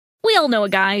all know a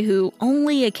guy who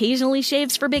only occasionally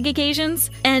shaves for big occasions,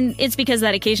 and it's because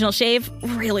that occasional shave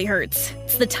really hurts.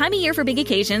 It's the time of year for big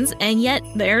occasions, and yet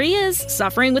there he is,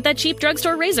 suffering with that cheap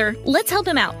drugstore razor. Let's help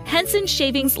him out. Henson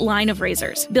Shaving's line of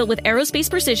razors, built with aerospace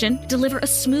precision, deliver a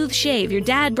smooth shave your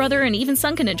dad, brother, and even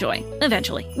son can enjoy,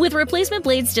 eventually. With replacement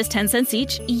blades just 10 cents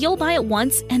each, you'll buy it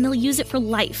once, and they'll use it for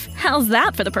life. How's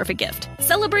that for the perfect gift?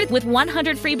 Celebrate with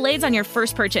 100 free blades on your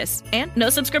first purchase, and no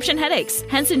subscription headaches.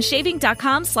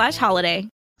 HensonShaving.com/holiday.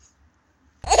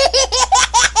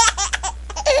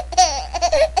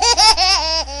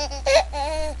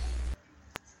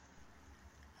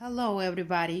 Hello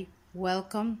everybody,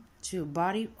 welcome to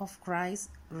Body of Christ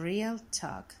Real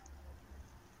Talk.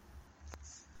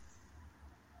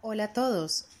 Hola a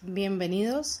todos,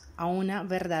 bienvenidos a una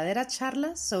verdadera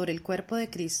charla sobre el cuerpo de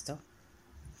Cristo.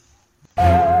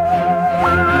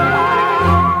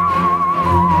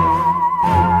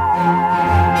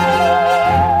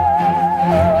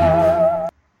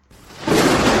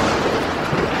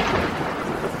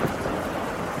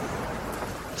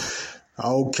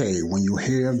 Okay, when you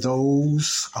hear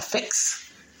those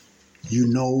effects, you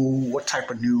know what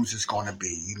type of news it's going to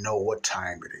be. You know what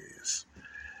time it is.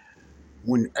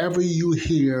 Whenever you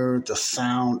hear the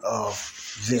sound of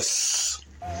this,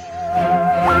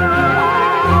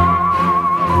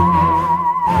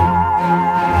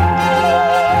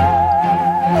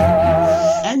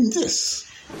 and this,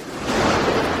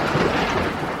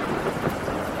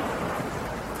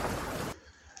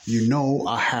 you know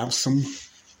I have some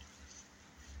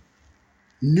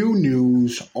new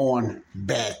news on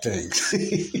bad things.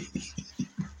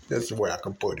 That's the way I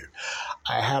can put it.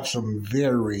 I have some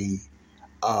very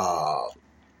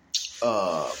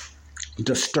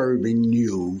disturbing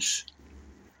news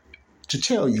to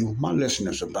tell you, my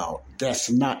listeners, about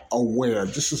that's not aware.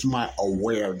 This is my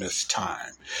awareness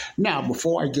time. Now,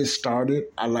 before I get started,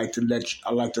 I like to let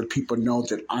people know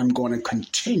that I'm going to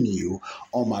continue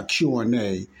on my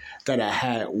Q&A that I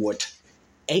had with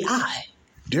AI.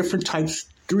 Different types,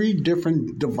 3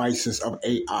 different devices of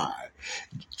AI.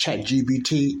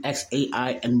 ChatGPT,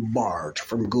 XAI, and Bard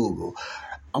from Google.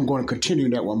 I'm going to continue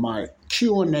that with my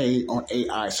Q&A on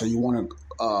AI, so you want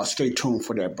to stay tuned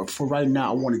for that. But for right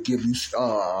now, I want to give you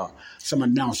some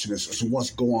announcements as to what's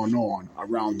going on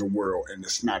around the world, and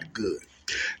it's not good.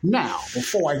 Now,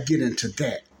 before I get into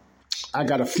that, I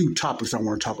got a few topics I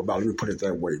want to talk about. Let me put it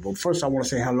that way. But first, I want to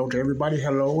say hello to everybody.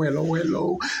 Hello.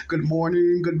 Good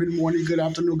morning, good mid-morning, good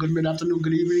afternoon, good mid-afternoon,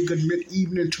 good evening, good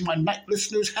mid-evening to my night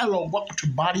listeners. Hello. Welcome to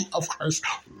Body of Christ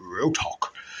Real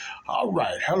Talk. All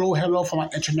right. Hello for my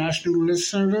international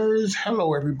listeners.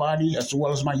 Hello, everybody, as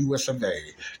well as my US of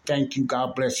A. Thank you.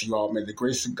 God bless you all. May the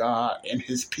grace of God and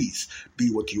his peace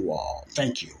be with you all.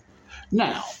 Thank you.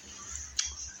 Now,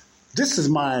 this is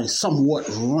my somewhat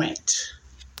rant.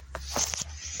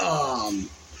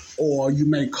 Or you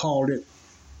may call it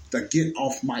the get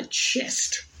off my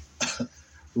chest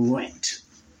rant.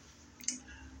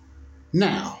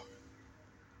 Now,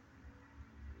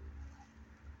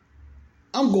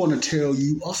 I'm going to tell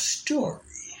you a story.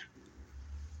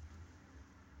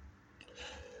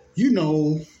 You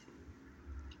know,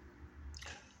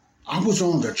 I was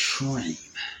on the train,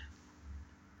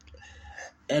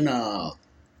 and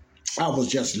I was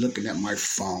just looking at my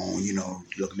phone,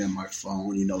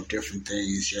 different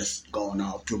things just going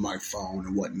out through my phone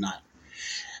and whatnot.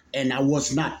 And I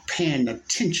was not paying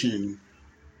attention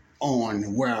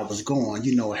on where I was going.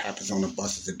 You know what happens on the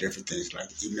buses and different things, like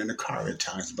even in the car at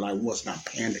times, but I was not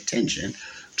paying attention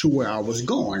to where I was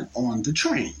going on the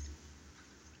train.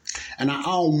 And I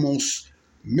almost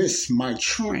missed my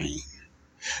train.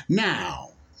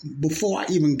 Now, before I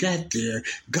even got there,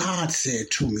 God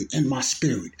said to me in my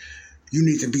spirit, you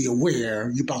need to be aware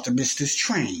you're about to miss this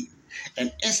train.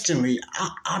 And instantly,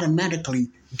 I automatically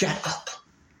got up.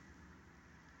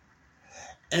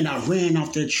 And I ran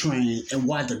off that train, and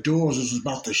while the doors was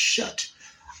about to shut,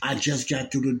 I just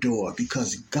got through the door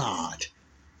because God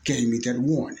gave me that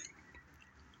warning.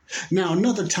 Now,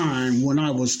 another time when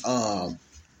I was, the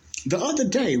other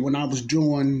day when I was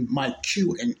doing my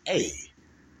Q&A,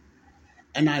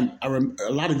 and a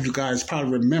lot of you guys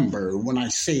probably remember when I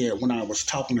was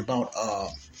talking about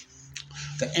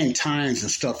the end times and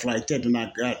stuff like that, and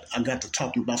I got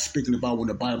to speaking about when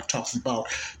the Bible talks about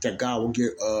that God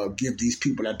will give these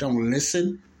people that don't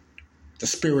listen the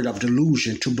spirit of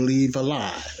delusion to believe a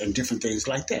lie and different things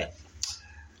like that.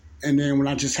 And then when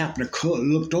I just happened to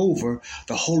looked over,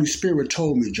 the Holy Spirit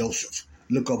told me, Joseph,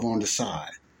 look over on the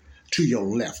side to your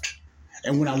left.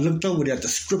 And when I looked over there, the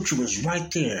scripture was right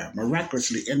there,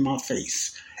 miraculously in my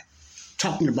face,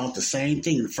 talking about the same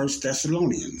thing in 1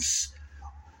 Thessalonians,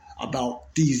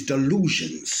 about these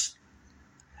delusions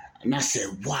And I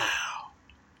said, wow,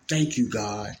 thank you,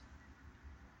 God.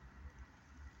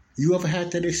 You ever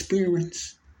had that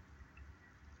experience?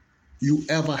 You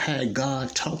ever had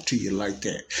God talk to you like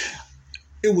that?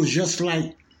 It was just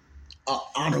like an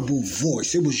audible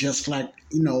voice. It was just like,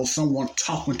 someone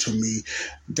talking to me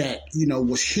that,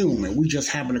 was human. We just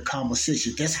having a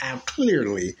conversation. That's how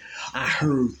clearly I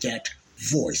heard that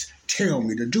voice tell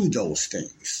me to do those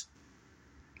things.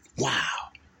 Wow.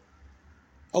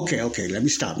 Okay, let me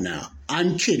stop now.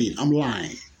 I'm kidding. I'm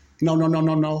lying.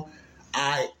 No.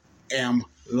 I am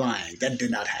lying. That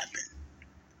did not happen.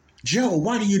 Joe,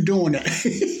 why are you doing that?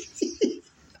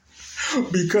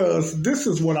 Because this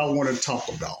is what I want to talk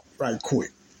about right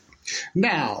quick.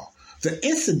 Now, the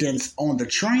incident on the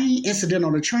train,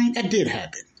 that did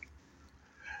happen.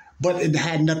 But it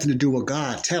had nothing to do with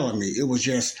God telling me. It was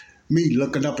just me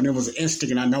looking up, and it was an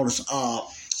instinct, and I noticed I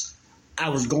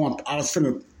was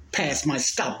finna pass my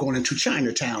stop going into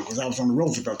Chinatown because I was on the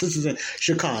Roosevelt. This is in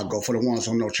Chicago, for the ones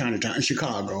who know Chinatown in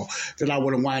Chicago, that I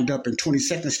would have wound up in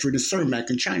 22nd Street in Cermak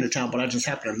in Chinatown, but I just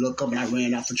happened to look up and I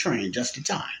ran off the train just in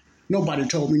time. Nobody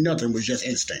told me nothing. It was just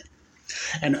instinct.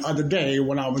 And the other day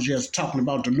when I was just talking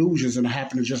about delusions and I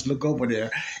happened to just look over there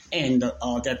and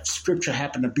that scripture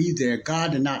happened to be there,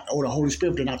 God did not, or the Holy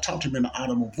Spirit did not talk to me in an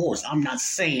audible voice. I'm not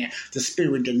saying the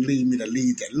Spirit didn't lead me to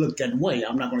look that way.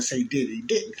 I'm not going to say he did, he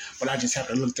didn't, but I just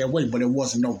happened to look that way. But it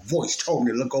wasn't no voice told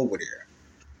me to look over there.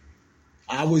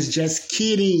 I was just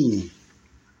kidding.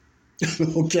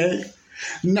 Okay?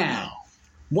 Now,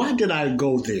 why did I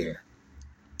go there?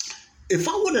 If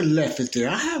I would have left it there,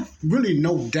 I have really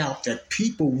no doubt that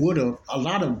a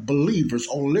lot of believers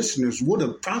or listeners would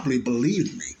have probably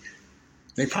believed me.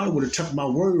 They probably would have took my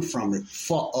word from it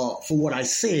for what I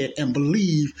said and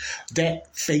believed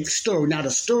that fake story. Now,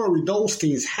 the story, those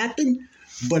things happened,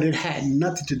 but it had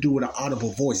nothing to do with an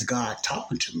audible voice, God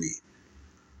talking to me.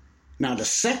 Now, the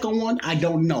second one, I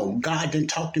don't know. God didn't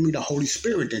talk to me. The Holy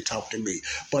Spirit didn't talk to me.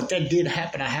 But that did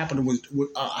happen. I happened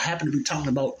to be talking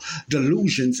about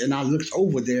delusions, and I looked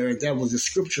over there, and there was a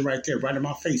scripture right there, right in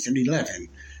my face, in 11,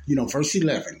 verse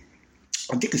 11.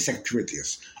 I think it's 2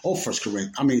 Corinthians or 1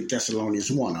 Corinthians. Thessalonians,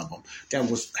 one of them.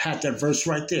 Had that verse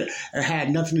right there. It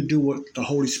had nothing to do with the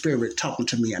Holy Spirit talking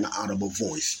to me in an audible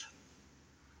voice.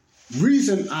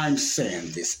 Reason I'm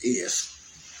saying this is,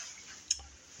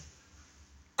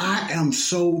 I am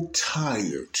so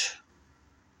tired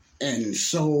and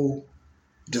so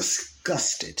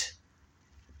disgusted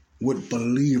with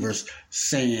believers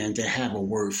saying they have a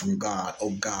word from God,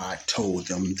 or God told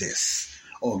them this,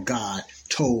 or God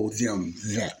told them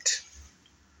that.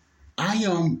 I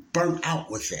am burnt out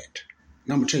with that.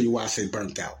 And I'm going to tell you why I say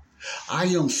burnt out. I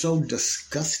am so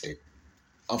disgusted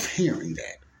of hearing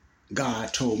that.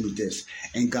 God told me this,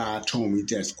 and God told me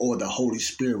this, or the Holy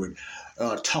Spirit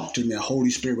talked to me. The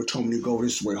Holy Spirit told me to go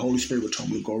this way. Holy Spirit told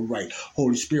me to go right.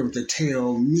 Holy Spirit to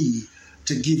tell me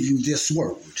to give you this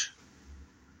word.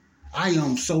 I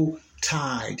am so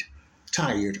tired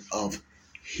of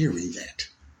hearing that.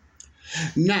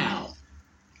 Now,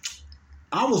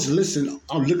 I was looking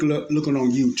on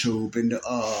YouTube, and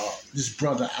this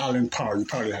brother Alan Parr, you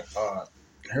probably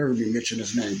heard me mention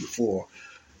his name before,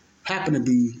 happened to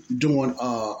be doing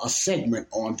a segment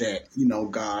on that,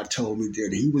 God told me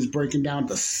that. He was breaking down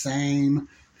the same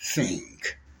thing.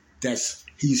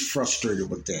 He's frustrated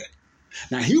with that.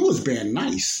 Now, he was being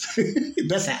nice.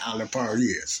 That's how Alan Parr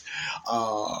is.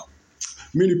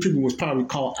 Many people would probably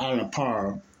call Alan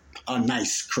Parr a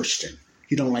nice Christian.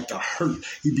 He don't like to hurt.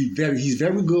 He's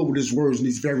very good with his words, and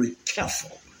he's very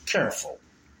careful.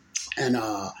 And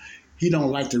he don't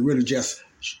like to really just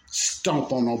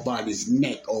stomp on nobody's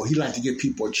neck, or he like to give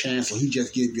people a chance, or he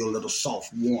just give you a little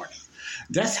soft warning.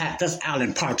 That's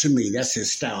Alan Parr to me. That's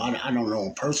his style. I don't know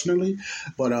him personally,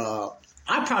 but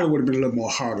I probably would have been a little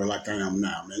more harder like I am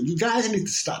now, man. You guys need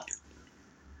to stop it.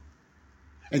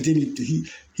 And then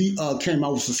he came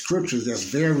out with some scriptures that's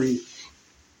very,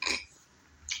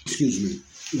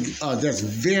 that's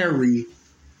very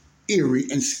eerie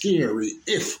and scary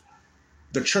if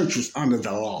the church was under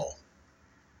the law.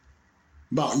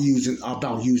 About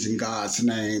using God's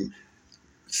name,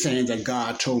 saying that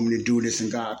God told me to do this and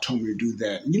God told me to do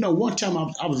that. One time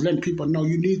I was letting people know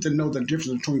you need to know the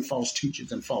difference between false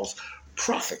teachers and false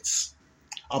prophets.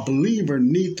 A believer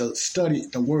needs to study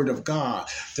the Word of God.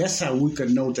 That's how we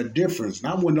can know the difference.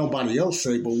 Not what nobody else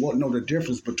say, but what know the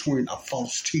difference between a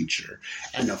false teacher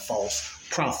and a false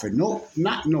prophet. No,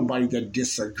 not nobody that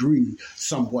disagree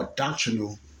somewhat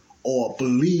doctrinal or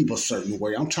believe a certain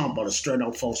way. I'm talking about a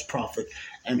straight-out false prophet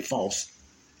and false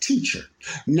teacher.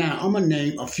 Now, I'm going to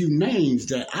name a few names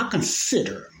that I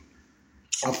consider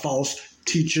a false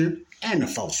teacher and a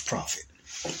false prophet.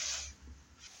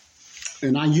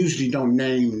 And I usually don't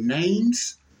name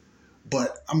names,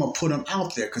 but I'm going to put them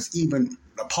out there because even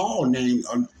Paul named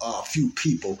a few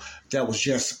people that was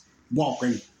just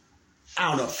walking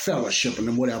out of fellowship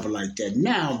and whatever like that.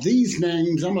 Now, these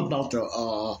names I'm about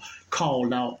to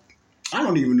call out, I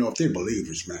don't even know if they're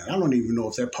believers, man. I don't even know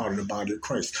if they're part of the body of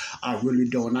Christ. I really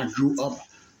don't. And I grew up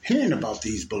hearing about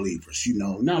these believers, you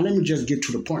know. Now, let me just get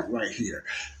to the point right here.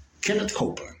 Kenneth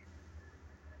Copeland.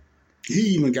 He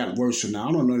even got worse now.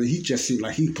 I don't know. He just seemed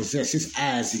like he possessed his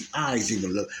eyes. The eyes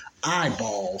even look,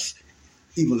 eyeballs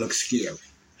even look scary.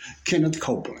 Kenneth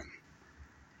Copeland.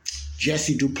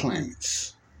 Jesse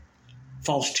Duplantis.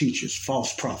 False teachers,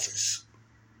 false prophets.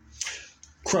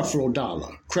 Creflo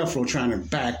Dollar. Creflo trying to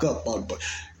back up, but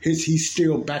he's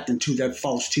still back into that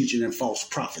false teaching and false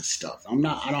prophet stuff. I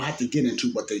don't have to get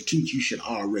into what they teach. You should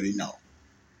already know.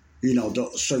 You know,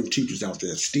 certain teachers out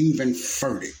there. Stephen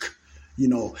Furtick. You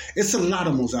know, it's a lot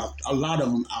of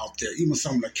them out there, even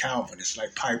some of the Calvinists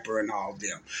like Piper and all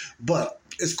them. But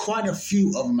it's quite a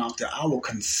few of them out there I will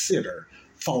consider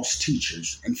false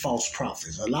teachers and false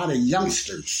prophets. A lot of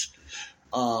youngsters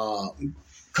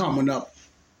coming up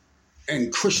in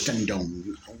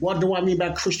Christendom. What do I mean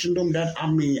by Christendom? I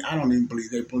don't even believe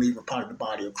they believe a part of the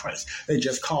body of Christ. They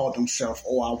just call themselves,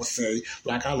 or I would say,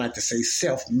 like I like to say,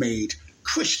 self-made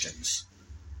Christians.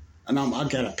 And I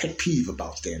got a pet peeve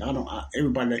about that.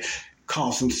 Everybody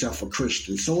calls himself a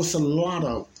Christian. So it's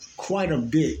quite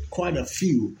a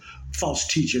few false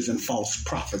teachers and false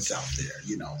prophets out there,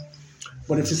 you know.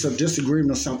 But if it's a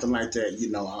disagreement or something like that,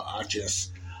 you know, I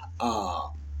just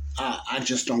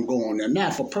don't go on there. Now,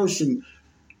 if a person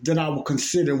that I would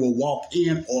consider will walk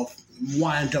in or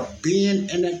wind up being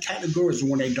in that category is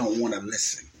when they don't want to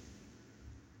listen.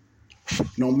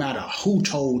 No matter who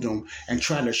told them and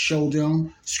try to show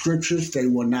them scriptures, they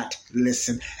will not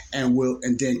listen and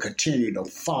then continue to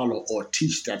follow or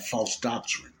teach that false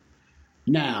doctrine.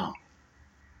 Now,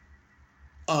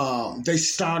 they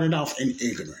started off in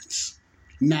ignorance.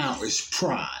 Now it's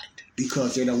pride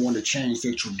because they don't want to change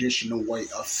their traditional way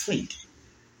of thinking.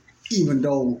 Even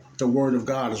though the word of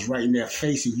God is right in their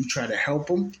face and you try to help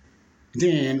them,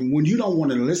 then when you don't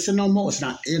want to listen no more, it's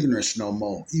not ignorance no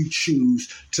more. You choose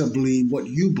to believe what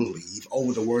you believe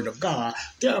over the word of God.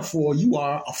 Therefore, you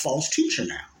are a false teacher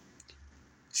now.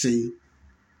 See,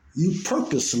 you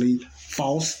purposely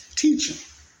false teaching.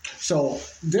 So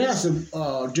there's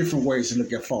different ways to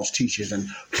look at false teachers and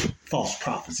false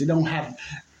prophets. They don't have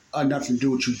nothing to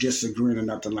do with you disagreeing or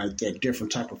nothing like that.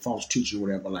 Different type of false teaching,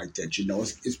 whatever like that. You know,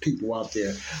 it's people out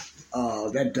there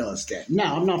that does that.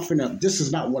 Now, this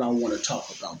is not what I want to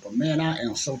talk about, but man, I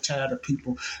am so tired of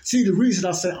people. See, the reason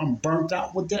I say I'm burnt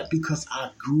out with that, because I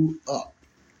grew up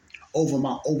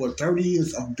over 30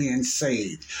 years of being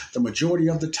saved. The majority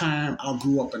of the time, I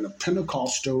grew up in a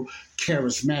Pentecostal,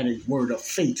 charismatic, word of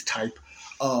faith type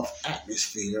of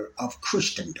atmosphere of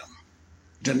Christendom,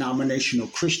 denominational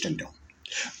Christendom.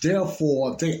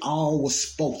 Therefore, they always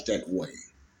spoke that way.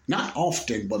 Not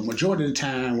often, but majority of the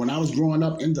time, when I was growing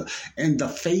up in the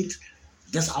faith,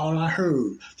 that's all I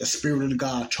heard. The Spirit of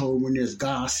God told me this,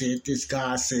 God said this,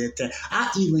 God said that. I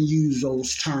even use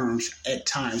those terms at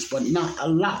times, but not a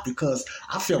lot, because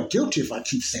I felt guilty if I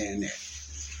keep saying that.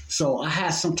 So I had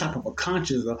some type of a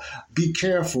conscience of be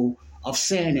careful of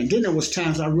saying it. Then there was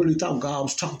times I really thought God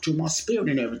was talking to my spirit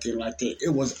and everything like that.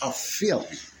 It was a feeling.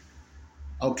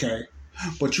 Okay.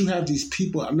 But you have these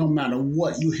people, no matter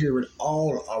what, you hear it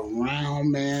all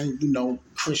around, man. You know,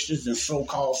 Christians and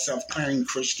so-called self-claimed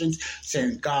Christians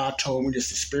saying, God told me this,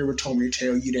 the Spirit told me to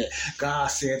tell you that, God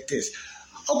said this.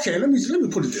 Okay, let me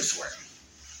put it this way.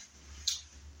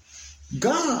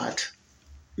 God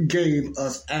gave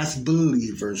us, as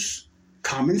believers,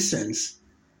 common sense.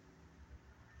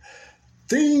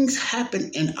 Things happen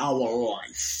in our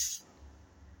life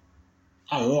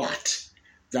a lot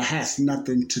that has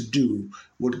nothing to do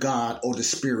with God or the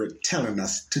Spirit telling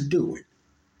us to do it.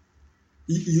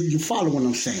 You follow what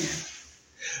I'm saying?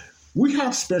 We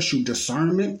have special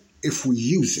discernment if we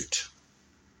use it,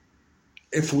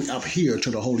 if we adhere to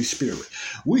the Holy Spirit.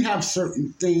 We have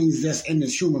certain things that's in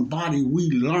this human body we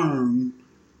learn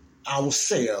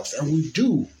ourselves, and we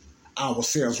do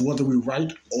ourselves, whether we're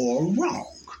right or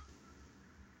wrong.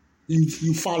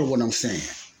 You follow what I'm saying?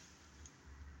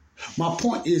 My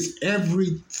point is,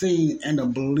 everything in a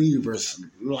believer's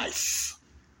life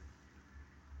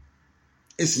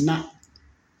is not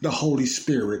the Holy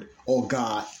Spirit or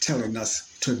God telling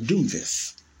us to do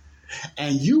this.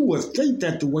 And you would think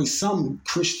that the way some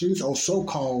Christians or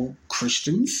so-called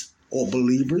Christians or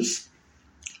believers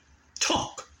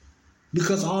talk,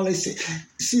 Because all they say,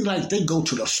 see, like they go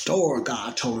to the store,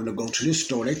 God told them to go to this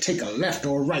store. They take a left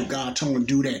or a right, God told them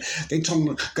to do that.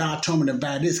 God told me to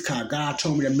buy this car. God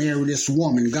told me to marry this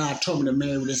woman. God told me to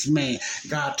marry this man.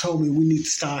 God told me we need to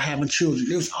start having children.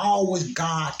 It was always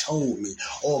God told me.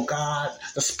 Or God,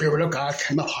 the Spirit of God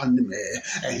came upon me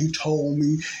and he told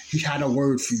me he had a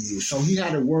word for you. So he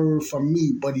had a word for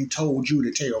me, but he told you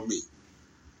to tell me.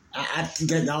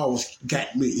 That always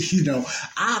got me,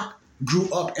 I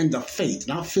grew up in the faith,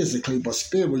 not physically, but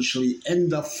spiritually in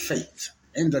the faith,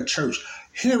 in the church,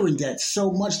 hearing that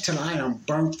so much till I am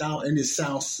burnt out and it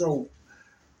sounds so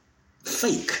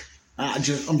fake. I'm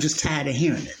just tired of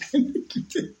hearing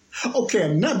it.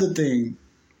 Okay, another thing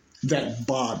that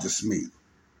bothers me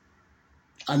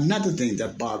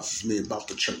about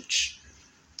the church,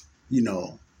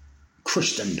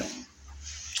 Christendom.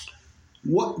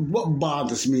 What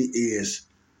bothers me is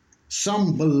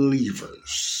some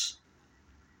believers,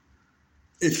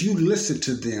 if you listen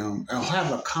to them or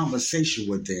have a conversation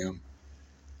with them,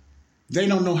 they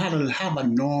don't know how to have a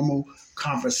normal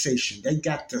conversation. They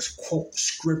got to quote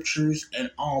scriptures and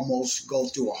almost go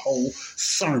through a whole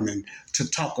sermon to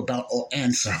talk about or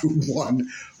answer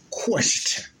one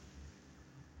question.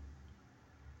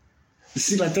 You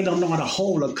see, like they don't know how to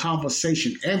hold a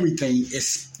conversation. Everything is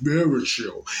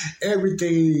spiritual.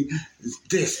 Everything is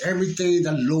this. Everything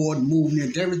the Lord moving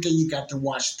in. Everything you got to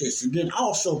watch this. And then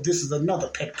also, this is another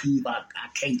pet peeve I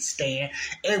can't stand.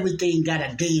 Everything got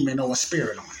a demon or a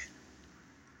spirit on it.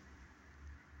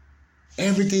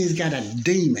 Everything's got a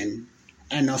demon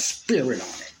and a spirit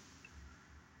on it.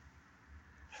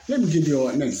 Let me give you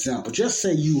an example. Just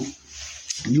say you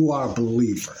are a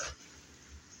believer.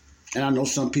 And I know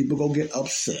some people go get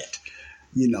upset,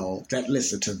 that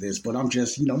listen to this. But I'm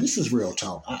just, this is real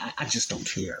talk. I just don't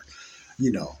care.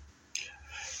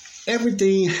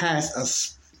 Everything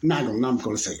has I'm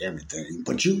going to say everything.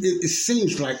 But it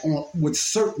seems like with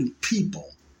certain people,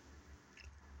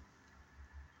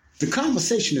 the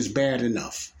conversation is bad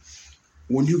enough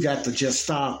when you got to just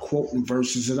start quoting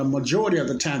verses. And the majority of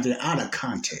the time, they're out of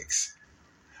context.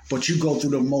 But you go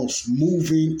through the most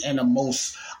moving and the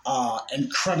most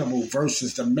incredible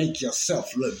verses to make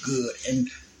yourself look good and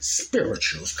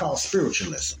spiritual. It's called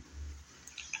spiritualism.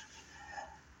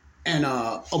 And,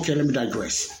 okay, let me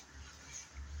digress.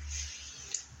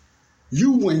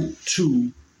 You went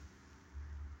to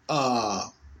a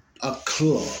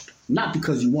club, not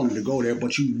because you wanted to go there,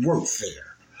 but you worked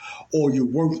there. Or you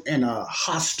worked in a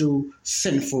hostile,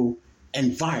 sinful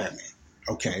environment,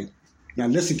 okay? Now,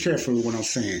 listen carefully what I'm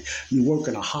saying. You work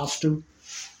in a hostile,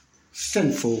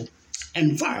 sinful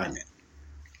environment.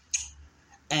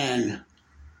 And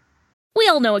we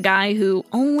all know a guy who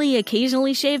only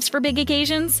occasionally shaves for big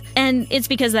occasions, and it's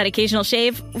because that occasional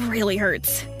shave really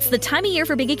hurts. It's the time of year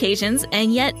for big occasions,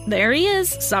 and yet there he is,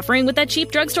 suffering with that cheap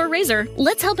drugstore razor.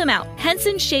 Let's help him out.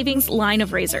 Henson Shaving's line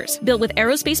of razors, built with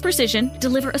aerospace precision,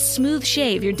 deliver a smooth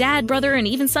shave your dad, brother, and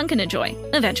even son can enjoy,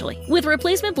 eventually. With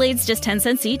replacement blades just 10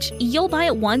 cents each, you'll buy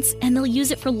it once, and they'll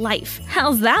use it for life.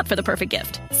 How's that for the perfect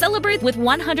gift? Celebrate with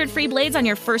 100 free blades on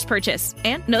your first purchase,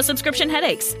 and no subscription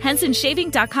headaches.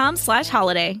 HensonShaving.com/holiday.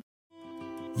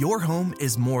 Your home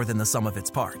is more than the sum of its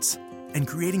parts, and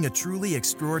creating a truly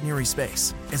extraordinary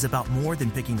space is about more than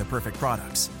picking the perfect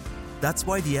products. That's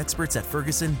why the experts at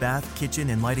Ferguson Bath, Kitchen,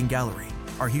 and Lighting Gallery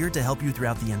are here to help you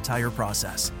throughout the entire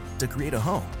process to create a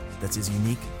home that's as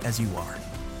unique as you are.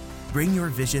 Bring your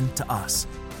vision to us.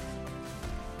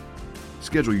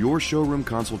 Schedule your showroom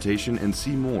consultation and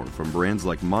see more from brands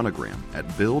like Monogram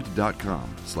at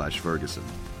build.com/Ferguson.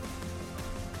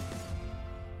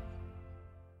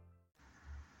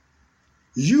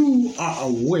 You are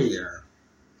aware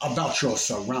about your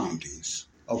surroundings,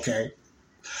 okay?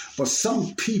 But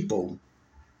some people,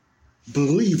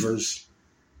 believers,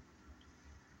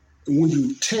 when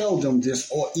you tell them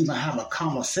this or even have a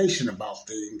conversation about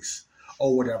things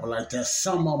or whatever like that,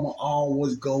 some of them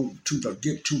always get to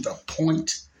the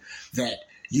point that,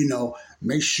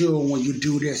 make sure when you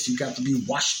do this, you got to be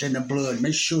washed in the blood.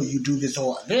 Make sure you do this.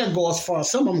 Or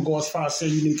some of them go as far as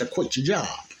saying you need to quit your job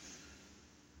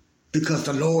because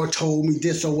the Lord told me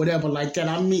this or whatever like that.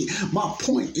 I mean, my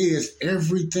point is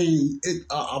everything,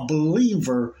 a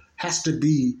believer has to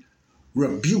be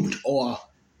rebuked or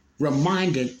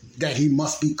reminded that he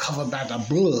must be covered by the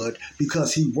blood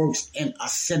because he works in a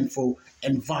sinful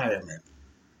environment.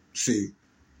 See,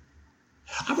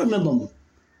 I remember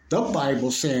the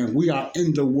Bible saying we are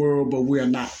in the world, but we are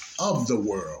not of the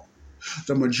world.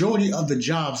 The majority of the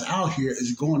jobs out here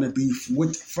is going to be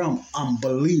from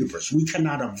unbelievers. We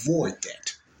cannot avoid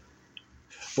that.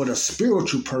 But a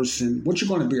spiritual person, what, you're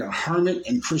going to be a hermit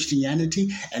in Christianity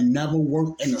and never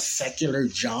work in a secular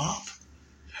job?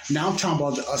 Now I'm talking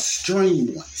about the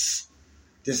extreme ones.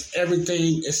 This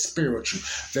everything is spiritual.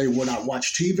 They will not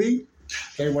watch TV.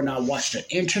 They will not watch the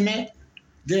internet.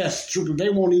 They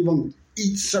won't even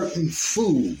eat certain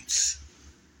foods.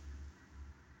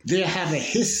 They'll have a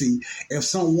hissy if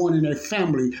someone in their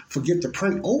family forget to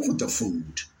pray over the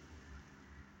food.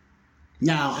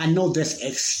 Now, I know that's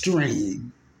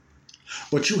extreme,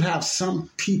 but you have some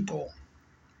people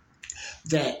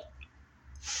that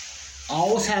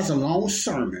always has a long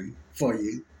sermon for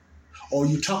you, or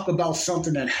you talk about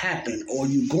something that happened, or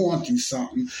you going through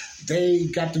something.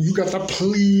 You got to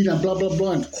plead and blah, blah,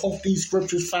 blah, and quote these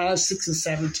scriptures 5, 6, and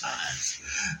 7 times.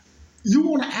 You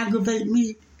want to aggravate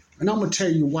me? And I'm going to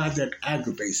tell you why that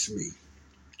aggravates me.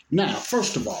 Now,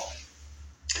 first of all,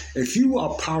 if you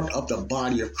are part of the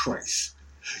body of Christ,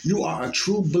 you are a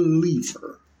true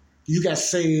believer. You got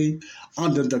saved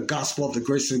under the gospel of the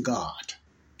grace of God.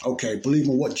 Okay, believe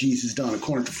in what Jesus done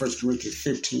according to 1 Corinthians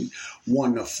 15,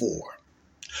 1-4.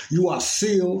 You are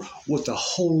sealed with the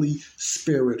Holy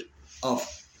Spirit of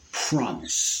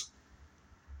promise.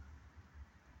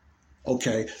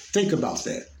 Okay, think about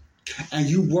that. And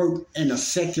you work in a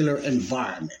secular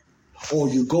environment, or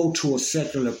you go to a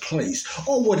secular place,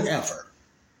 or whatever.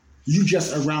 You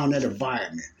just around that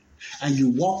environment, and you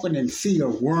walking in fear,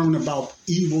 worrying about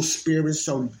evil spirits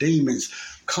or demons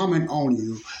coming on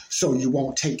you, so you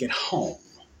won't take it home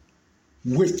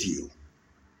with you.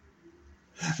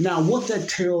 Now, what that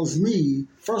tells me,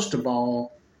 first of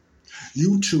all,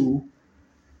 you two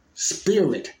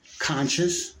spirit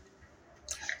conscious,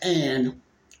 and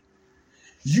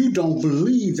you don't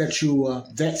believe that you are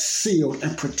that sealed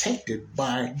and protected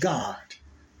by God.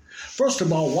 First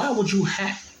of all, why would you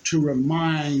have to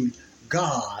remind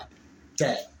God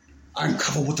that I'm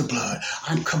covered with the blood,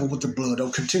 I'm covered with the blood, or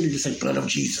continue to say blood of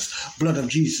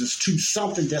Jesus to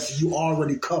something that you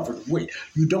already covered with?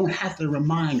 You don't have to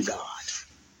remind God.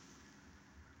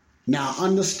 Now,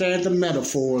 understand the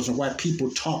metaphors of why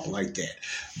people talk like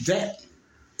that.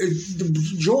 The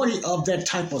majority of that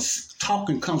type of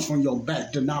talking comes from your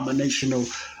back denominational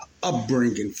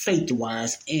upbringing,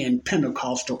 faith-wise, in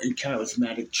Pentecostal and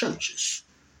charismatic churches.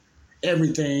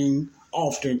 Everything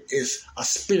often is a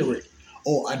spirit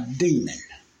or a demon.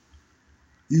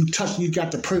 You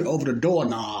got to pray over the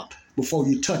doorknob before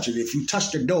you touch it. If you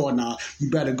touch the doorknob,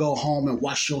 you better go home and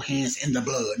wash your hands in the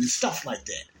blood and stuff like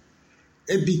that.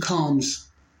 It becomes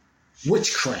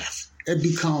witchcraft. It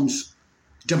becomes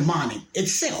demonic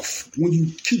itself when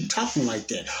you keep talking like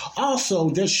that.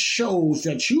 Also, this shows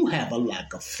that you have a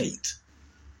lack of faith.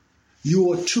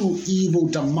 You are too evil,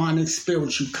 demonic,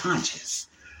 spiritual conscious.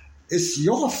 It's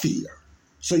your fear.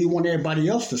 So you want everybody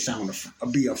else to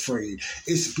be afraid.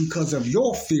 It's because of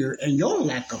your fear and your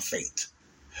lack of faith.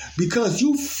 Because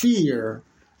you fear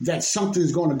that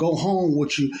something's going to go home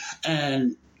with you,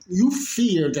 and you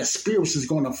fear that spirits is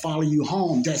going to follow you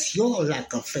home. That's your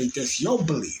lack of faith. That's your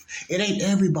belief. It ain't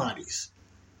everybody's.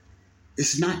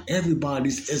 It's not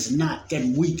everybody's. It's not that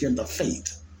weak in the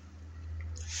faith.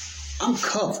 I'm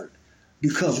covered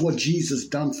because what Jesus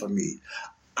done for me.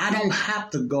 I don't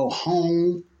have to go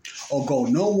home or go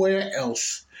nowhere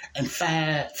else and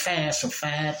fast for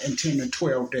 5 and 10 and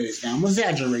 12 days. Now, I'm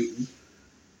exaggerating,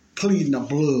 pleading the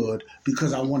blood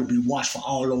because I want to be washed for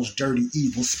all those dirty,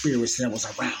 evil spirits that was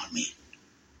around me.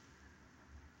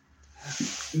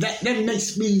 That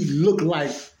makes me look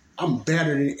like I'm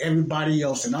better than everybody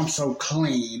else, and I'm so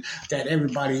clean that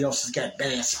everybody else has got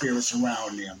bad spirits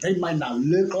around them. They might not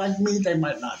look like me, they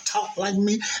might not talk like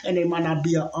me, and they might not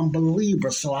be an unbeliever,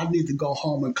 so I need to go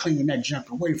home and clean that junk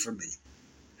away from me.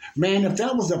 Man, if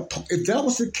that was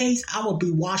the case, I would be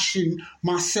washing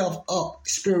myself up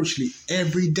spiritually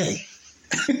every day.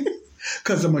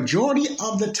 Because the majority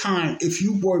of the time, if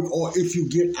you work or if you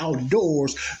get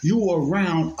outdoors, you are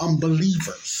around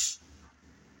unbelievers.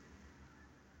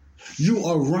 You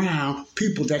are around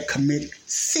people that commit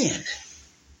sin.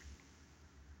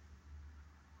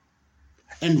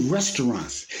 In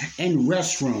restaurants, in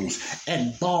restrooms,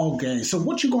 at ball games. So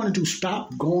what you going to do?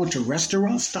 Stop going to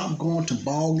restaurants? Stop going to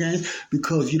ball games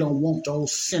because you don't want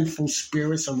those sinful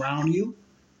spirits around you?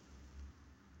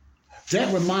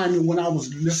 That reminded me when I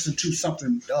was listening to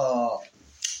something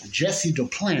Jesse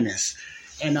Duplantis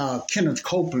and Kenneth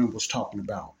Copeland was talking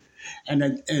about.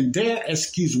 And their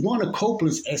excuse, one of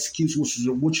Copeland's excuse,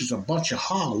 which is a bunch of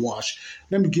hogwash.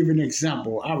 Let me give you an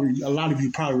example. A lot of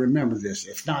you probably remember this.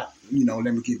 If not,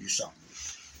 let me give you something.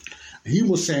 He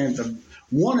was saying that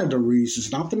one of the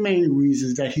reasons, not the main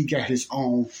reasons, that he got his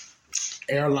own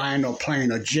airline or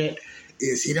plane or jet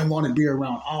is he didn't want to be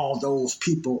around all those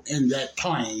people in that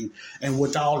plane and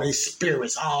with all their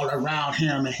spirits all around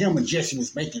him. And him and Jesse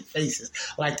was making faces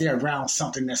like they're around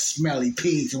something that's smelly,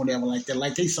 pigs or whatever like that.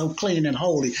 Like they so clean and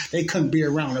holy, they couldn't be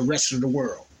around the rest of the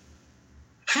world.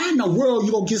 How in the world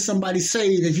you going to get somebody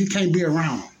saved if you can't be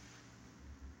around them?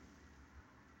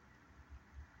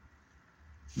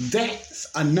 That's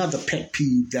another pet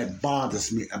peeve that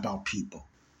bothers me about people.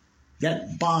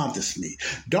 That bothers me.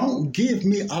 Don't give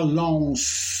me a long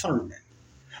sermon.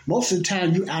 Most of the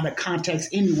time you're out of context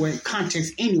anyway,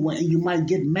 and you might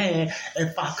get mad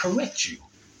if I correct you.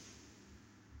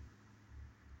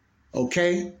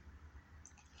 Okay?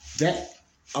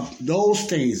 Those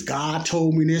things, God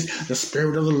told me this, the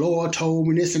Spirit of the Lord told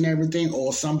me this and everything,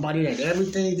 or somebody that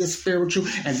everything is spiritual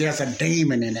and there's a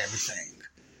demon in everything.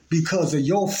 Because of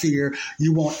your fear,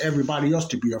 you want everybody else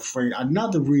to be afraid.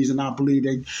 Another reason I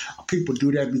believe people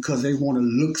do that because they want to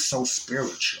look so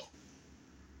spiritual.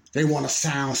 They want to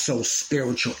sound so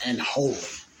spiritual and holy.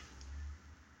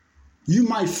 You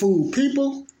might fool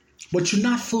people, but you're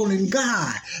not fooling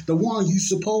God, the one you're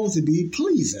supposed to be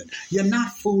pleasing. You're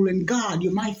not fooling God.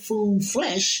 You might fool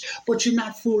flesh, but you're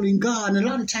not fooling God. And a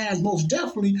lot of times, most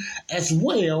definitely as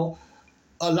well,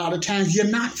 a lot of times you're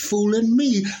not fooling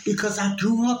me because I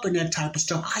grew up in that type of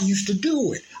stuff. I used to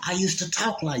do it. I used to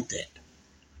talk like that.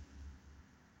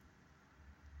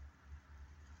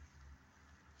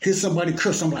 Hear somebody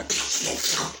curse, I'm like,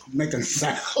 making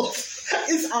sounds.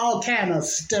 It's all kind of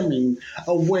stemming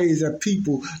of ways that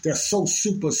people, they're so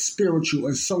super spiritual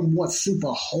and somewhat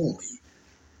super holy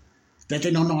that they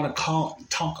don't know how to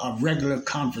talk a regular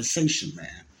conversation, man.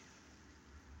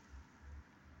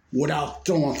 Without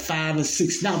throwing 5 and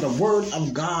 6. Now, the word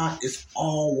of God is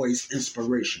always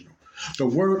inspirational. The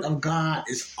word of God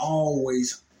is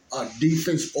always a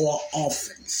defense or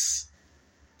offense.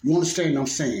 You understand what I'm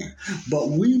saying?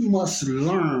 But we must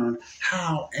learn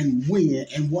how and when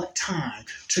and what time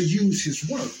to use his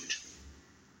word.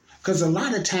 Because a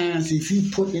lot of times, if you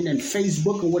put it in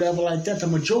Facebook or whatever like that, the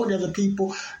majority of the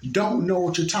people don't know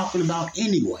what you're talking about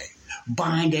anyway.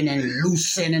 Binding and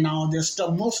loosing and all this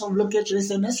stuff. Most of them look at you and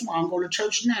say, that's why I'm going to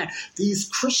church now. These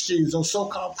Christians or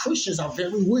so-called Christians are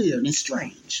very weird and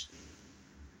strange.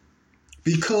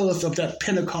 Because of that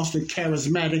Pentecostal,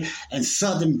 charismatic, and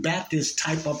Southern Baptist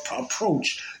type of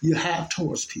approach you have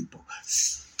towards people.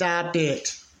 Stop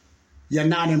it. You're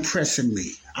not impressing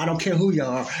me. I don't care who you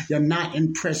are. You're not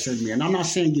impressing me. And I'm not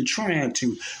saying you're trying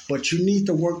to, but you need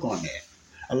to work on that.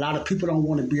 A lot of people don't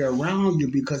want to be around you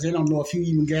because they don't know if you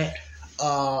even get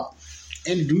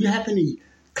and do you have any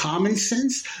common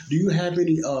sense? Do you have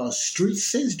any street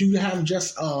sense? Do you have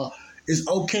just it's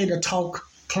okay to talk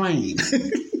plain?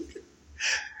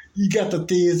 You got the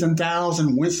these and thous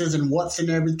and whences and whats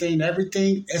and everything.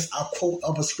 Everything is a quote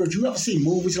of a scripture. You ever see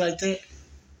movies like that?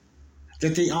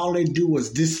 That all they do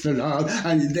is this and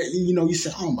you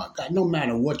say, oh my God, no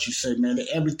matter what you say, man, that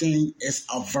everything is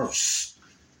a verse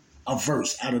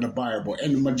out of the Bible.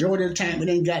 And the majority of the time, it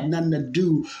ain't got nothing to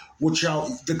do with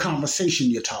the conversation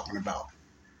you're talking about.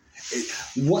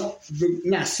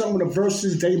 Now, some of the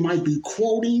verses they might be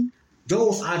quoting,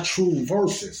 those are true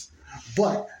verses,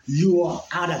 but you are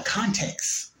out of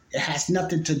context. It has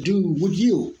nothing to do with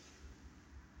you.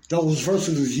 Those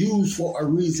verses was used for a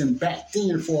reason back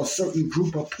then for a certain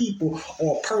group of people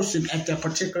or a person at that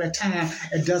particular time.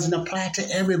 It doesn't apply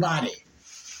to everybody.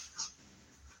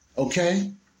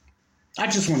 Okay? I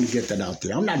just want to get that out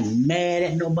there. I'm not mad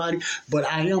at nobody, but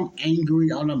I am angry.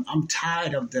 I'm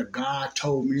tired of the God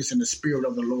told me this and the Spirit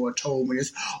of the Lord told me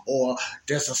this, or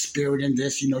there's a spirit in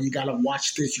this. You got to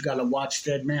watch this. You got to watch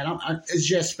that, man. It's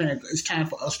just, man, it's time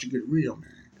for us to get real, man.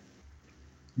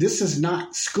 This is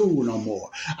not school no more.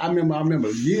 I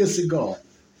remember years ago,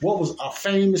 what was a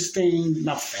famous thing,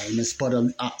 not famous, but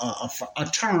a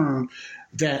term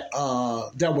that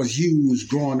was used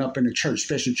growing up in the church,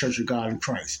 especially Church of God in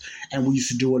Christ. And we used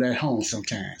to do it at home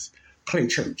sometimes. Play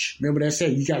church. Remember that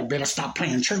said, you better stop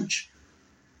playing church.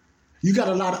 You got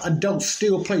a lot of adults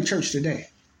still play church today.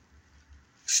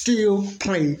 Still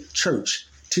play church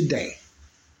today.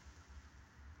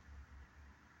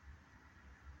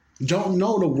 Don't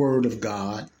know the word of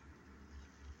God.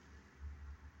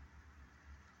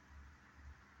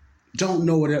 Don't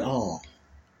know it at all.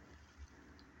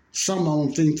 Some of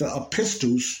them think the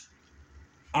epistles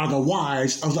are the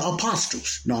wives of the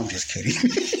apostles. No, I'm just kidding.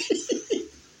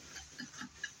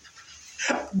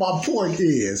 My point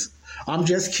is, I'm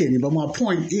just kidding, but my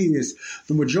point is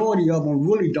the majority of them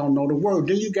really don't know the word.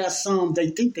 Then you got some, they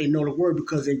think they know the word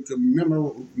because they can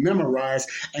memorize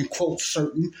and quote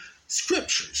certain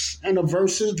scriptures. And the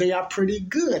verses, they are pretty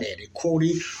good at it,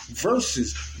 quoting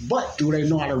verses. But do they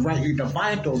know how to rightly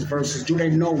divide those verses? Do they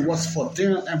know what's for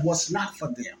them and what's not for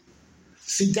them?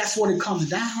 See, that's what it comes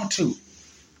down to.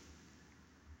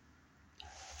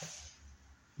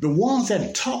 The ones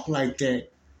that talk like that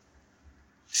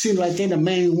seem like they're the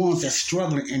main ones that's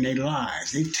struggling in their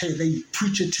lives. They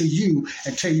preach it to you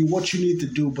and tell you what you need to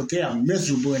do, but they are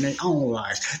miserable in their own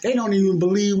lives. They don't even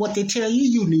believe what they tell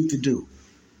you need to do.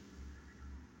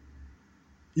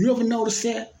 You ever notice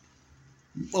that?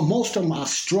 Well, most of them are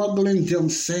struggling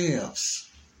themselves.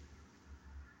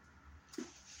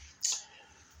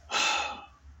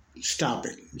 Stop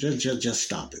it. Just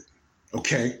stop it.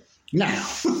 Okay? Now,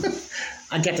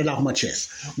 I got that off my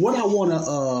chest. What I want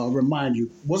to remind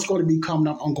you, what's going to be coming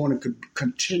up, I'm going to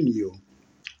continue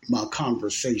my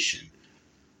conversation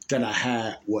that I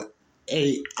had with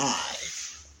AI.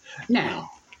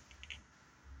 Now,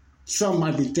 some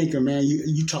might be thinking, man,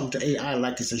 you talk to AI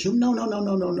like it's a human.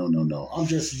 No. I'm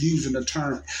just using the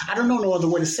term. I don't know no other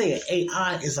way to say it.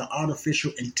 AI is an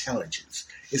artificial intelligence.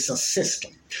 It's a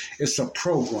system. It's a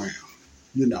program,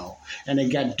 you know, and they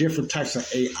got different types of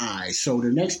AI. So the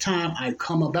next time I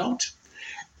come about,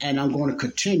 and I'm going to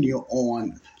continue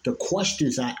on the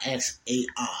questions I ask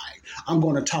AI, I'm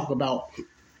going to talk about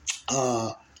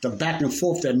the back and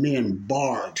forth that me and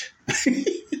Bard,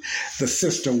 the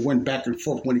system, went back and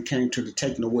forth when it came to the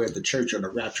taking away of the church or the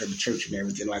rapture of the church and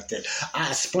everything like that. I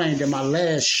explained in my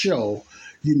last show,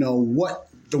 you know, what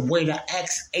the way to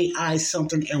ask AI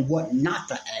something and what not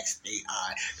to ask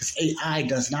AI. Because AI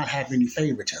does not have any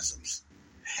favoritisms.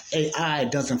 AI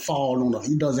doesn't fall on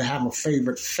he doesn't have a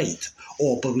favorite faith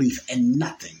or belief and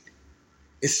nothing.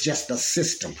 It's just a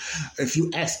system. If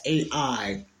you ask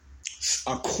AI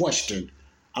a question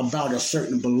about a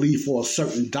certain belief or a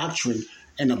certain doctrine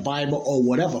in the Bible or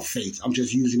whatever faith, I'm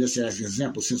just using this as an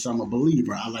example since I'm a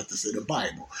believer, I like to say the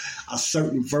Bible, a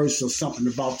certain verse or something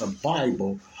about the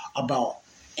Bible, about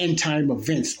end time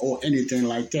events or anything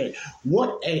like that,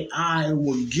 what AI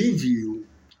will give you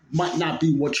might not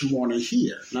be what you want to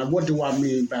hear. Now, what do I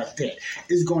mean by that?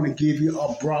 It's going to give you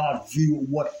a broad view of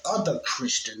what other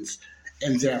Christians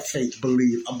in their faith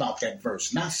believe about that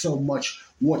verse. Not so much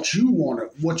what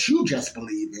you just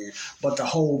believe in, but the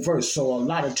whole verse. So a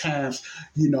lot of times,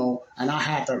 you know, and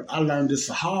I learned this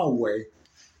the hard way.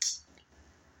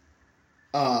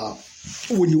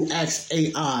 When you ask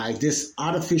AI, this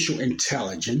artificial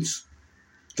intelligence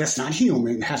that's not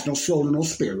human, has no soul and no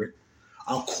spirit,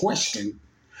 a question,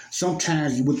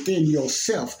 sometimes within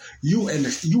yourself, you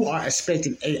are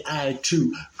expecting AI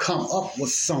to come up with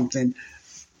something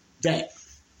that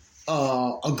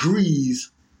agrees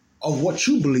of what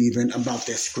you believe in about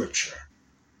that scripture.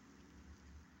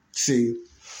 See,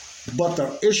 but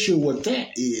the issue with that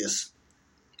is,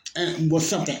 and what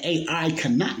something AI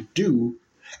cannot do,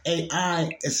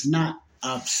 AI does not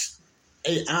have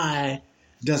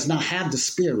the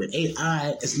spirit.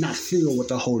 AI is not filled with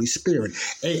the Holy Spirit.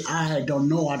 AI don't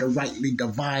know how to rightly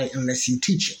divide unless you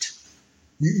teach it.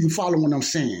 You follow what I'm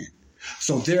saying?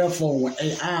 So therefore, when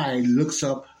AI looks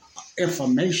up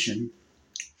information,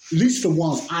 at least the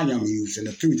ones I am using,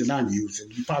 the three that I'm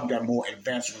using, you probably got more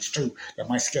advanced ones too that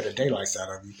might scare the daylights out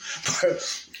of you.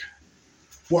 But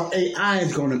what AI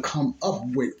is going to come up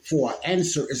with for an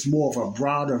answer is more of a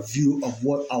broader view of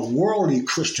what a worldly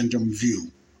Christendom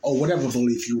view, or whatever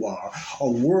belief you are, a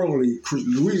worldly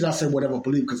Christian. The reason I say whatever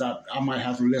belief, because I might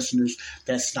have listeners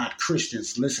that's not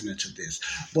Christians listening to this.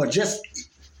 But just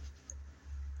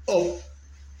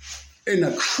in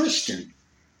a Christian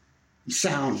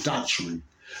sound doctrine,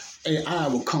 AI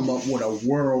will come up with a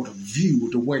world view,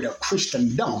 the way the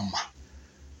Christendom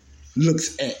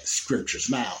looks at scriptures.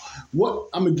 Now,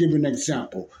 I'm going to give you an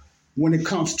example. When it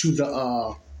comes to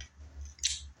the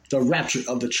rapture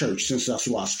of the church, since that's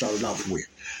what I started off with,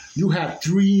 you have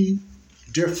three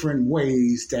different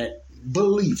ways that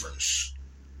believers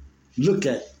look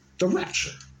at the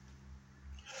rapture.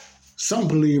 Some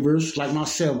believers, like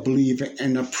myself, believe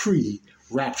in a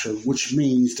pre-rapture, which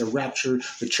means the rapture,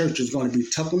 the church is going to be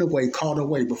tucked away, called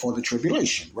away before the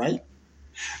tribulation, right?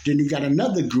 Then you got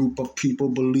another group of people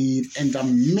believe in the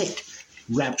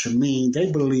mid-rapture, meaning they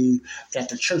believe that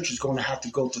the church is going to have to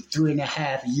go through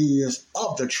 3.5 years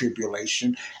of the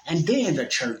tribulation, and then the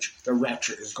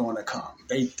rapture is going to come.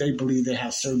 They believe they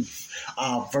have certain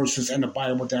verses in the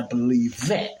Bible that believe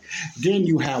that. Then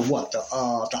you have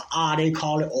the they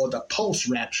call it, or the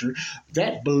post-rapture,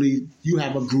 that believe. You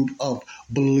have a group of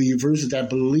believers that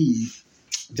believe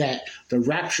that the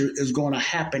rapture is going to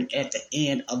happen at the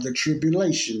end of the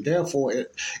tribulation. Therefore,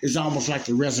 it is almost like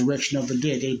the resurrection of the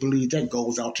dead. They believe that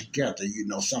goes out together,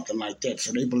 something like that.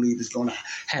 So they believe it's going to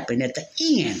happen at the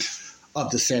end of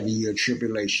the 7-year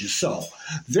tribulation. So,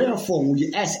 therefore, when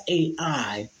you ask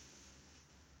AI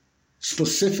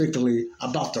specifically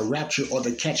about the rapture or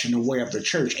the catching away of the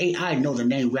church, AI know the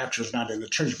name rapture is not in the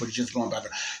church, but it's just going by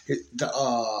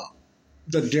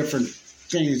the different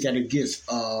things that it gets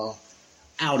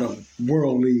out of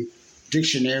worldly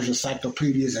dictionaries,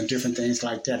 encyclopedias, and different things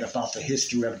like that about the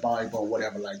history of the Bible or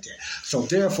whatever like that. So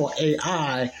therefore,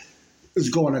 AI is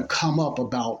going to come up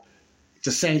about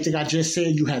the same thing I just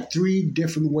said. You have 3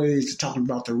 different ways to talk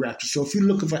about the rapture. So if you're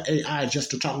looking for AI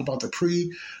just to talk about the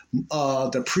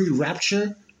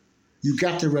pre-rapture, you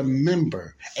got to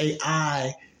remember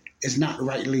AI is not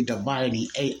rightly dividing.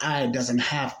 AI doesn't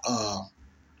have a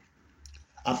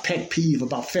pet peeve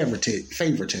about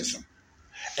favoritism.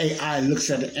 AI looks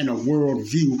at it in a world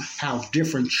view, how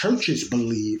different churches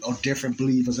believe or different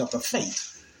believers of the faith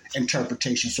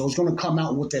interpretation. So it's going to come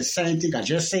out with that same thing I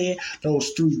just said,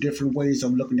 those 3 different ways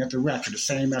of looking at the rapture, the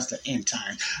same as the end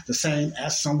time, the same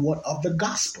as somewhat of the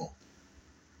gospel.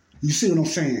 You see what I'm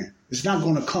saying? It's not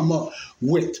going to come up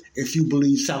with, if you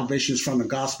believe salvation is from the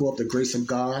gospel of the grace of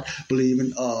God,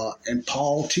 believing in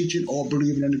Paul teaching, or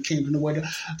believing in the kingdom, the way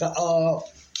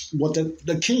what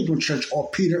the kingdom church or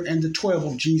Peter and the 12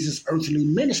 of Jesus' earthly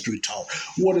ministry taught.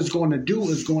 What it's going to do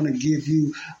is going to give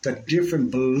you the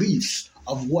different beliefs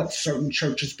of what certain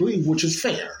churches believe, which is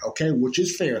fair, okay? Which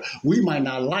is fair. We might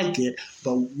not like it,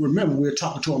 but remember, we're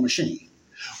talking to a machine,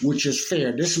 which is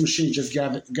fair. This machine just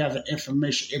gather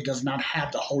information. It does not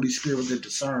have the Holy Spirit to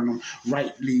discern them,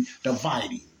 rightly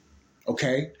dividing,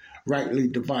 okay? Rightly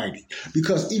dividing.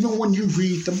 Because even when you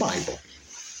read the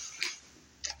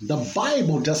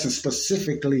Bible doesn't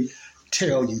specifically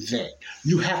tell you that.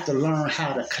 You have to learn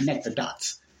how to connect the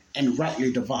dots and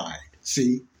rightly divide.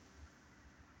 See?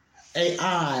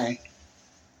 AI,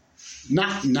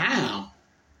 not now,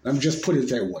 let me just put it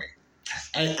that way.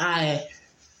 AI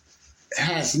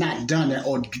has not done that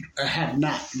or have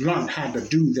not learned how to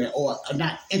do that or are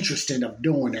not interested of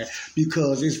doing that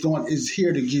because it's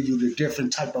here to give you the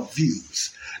different type of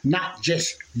views, not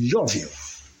just your view.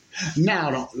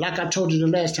 Now, like I told you the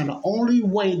last time, the only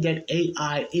way that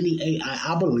any AI,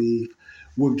 I believe,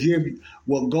 will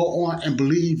go on and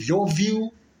believe your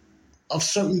view of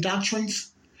certain doctrines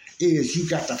is you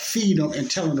got to feed them and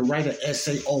tell them to write an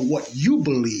essay on what you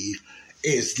believe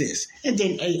is this. And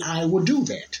then AI will do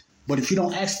that. But if you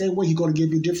don't ask that way, he's going to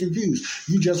give you different views.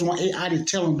 You just want AI to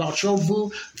tell him about your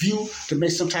view, to make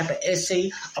some type of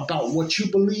essay about what you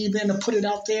believe in, to put it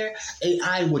out there.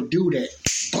 AI would do that.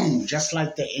 Boom, just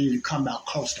like that, and it'll come out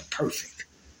close to perfect.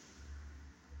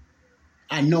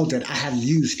 I know that I have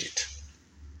used it.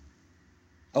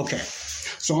 Okay,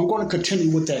 so I'm going to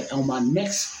continue with that on my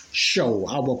next show.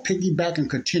 I will piggyback and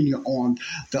continue on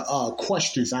the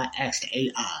questions I asked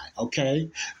AI,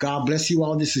 okay? God bless you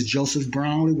all. This is Joseph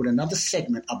Brownlee with another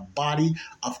segment of Body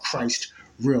of Christ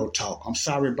Real Talk. I'm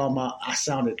sorry about I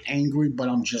sounded angry, but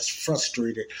I'm just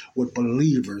frustrated with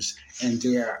believers and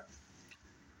their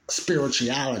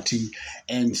spirituality,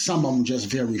 and some of them just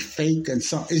very fake, and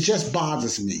it just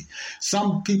bothers me.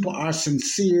 Some people are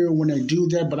sincere when they do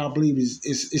that, but I believe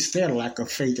it's their lack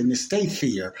of faith and it's their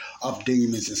fear of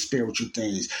demons and spiritual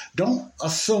things. Don't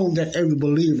assume that every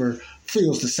believer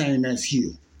feels the same as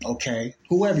you, okay?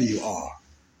 Whoever you are.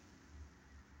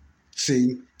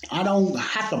 See, I don't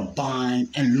have to bind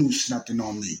and loose nothing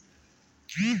on me.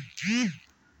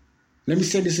 Let me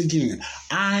say this again.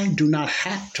 I do not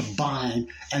have to bind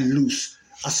and loose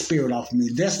a spirit off me.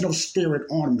 There's no spirit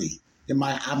on me. I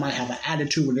might have an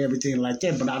attitude and everything like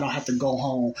that, but I don't have to go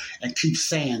home and keep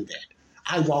saying that.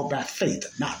 I walk by faith,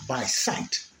 not by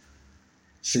sight.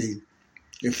 See,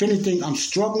 if anything I'm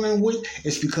struggling with,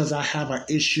 it's because I have an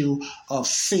issue of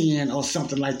sin or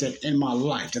something like that in my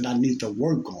life that I need to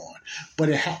work on. But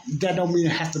that don't mean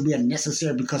it has to be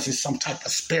necessary because it's some type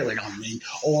of spirit on me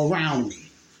or around me.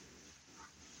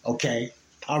 Okay?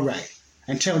 All right.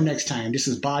 Until next time, this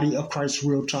is Body of Christ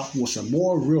Real Talk with some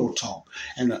more real talk.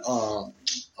 And I'm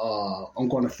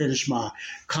going to finish my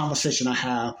conversation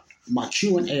my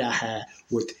Q&A I had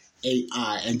with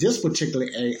AI. And this particular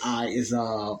AI is,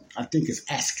 I think it's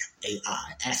Ask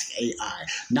AI.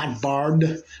 Not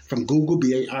Bard from Google,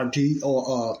 B-A-R-D,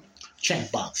 or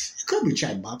Chatbox. It could be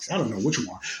Chatbox. I don't know which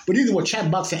one. But either way,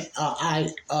 Chatbox and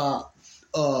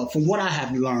from what I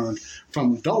have learned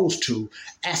from those two,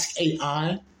 Ask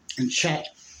AI and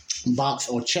Chatbox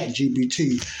or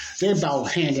ChatGPT, they're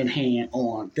about hand in hand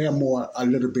they're more a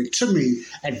little bit, to me,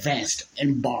 advanced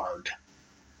and Bard.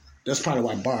 That's probably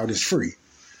why borrowed is free.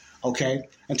 Okay?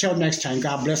 Until next time,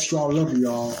 God bless you all. Love you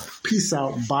all. Peace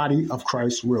out. Body of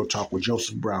Christ Real Talk with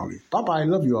Joseph Brownlee. Bye-bye.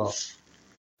 Love you all.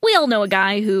 We all know a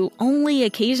guy who only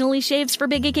occasionally shaves for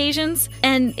big occasions,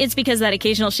 and it's because that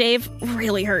occasional shave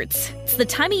really hurts. It's the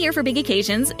time of year for big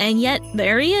occasions, and yet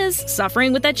there he is,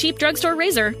 suffering with that cheap drugstore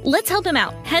razor. Let's help him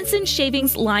out. Henson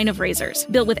Shaving's line of razors,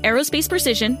 built with aerospace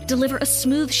precision, deliver a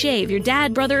smooth shave your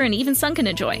dad, brother, and even son can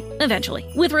enjoy, eventually.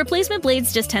 With replacement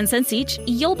blades just 10 cents each,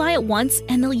 you'll buy it once,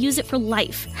 and they'll use it for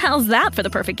life. How's that for the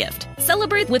perfect gift?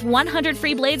 Celebrate with 100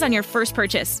 free blades on your first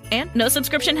purchase, and no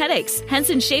subscription headaches.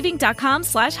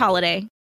 HensonShaving.com/holiday.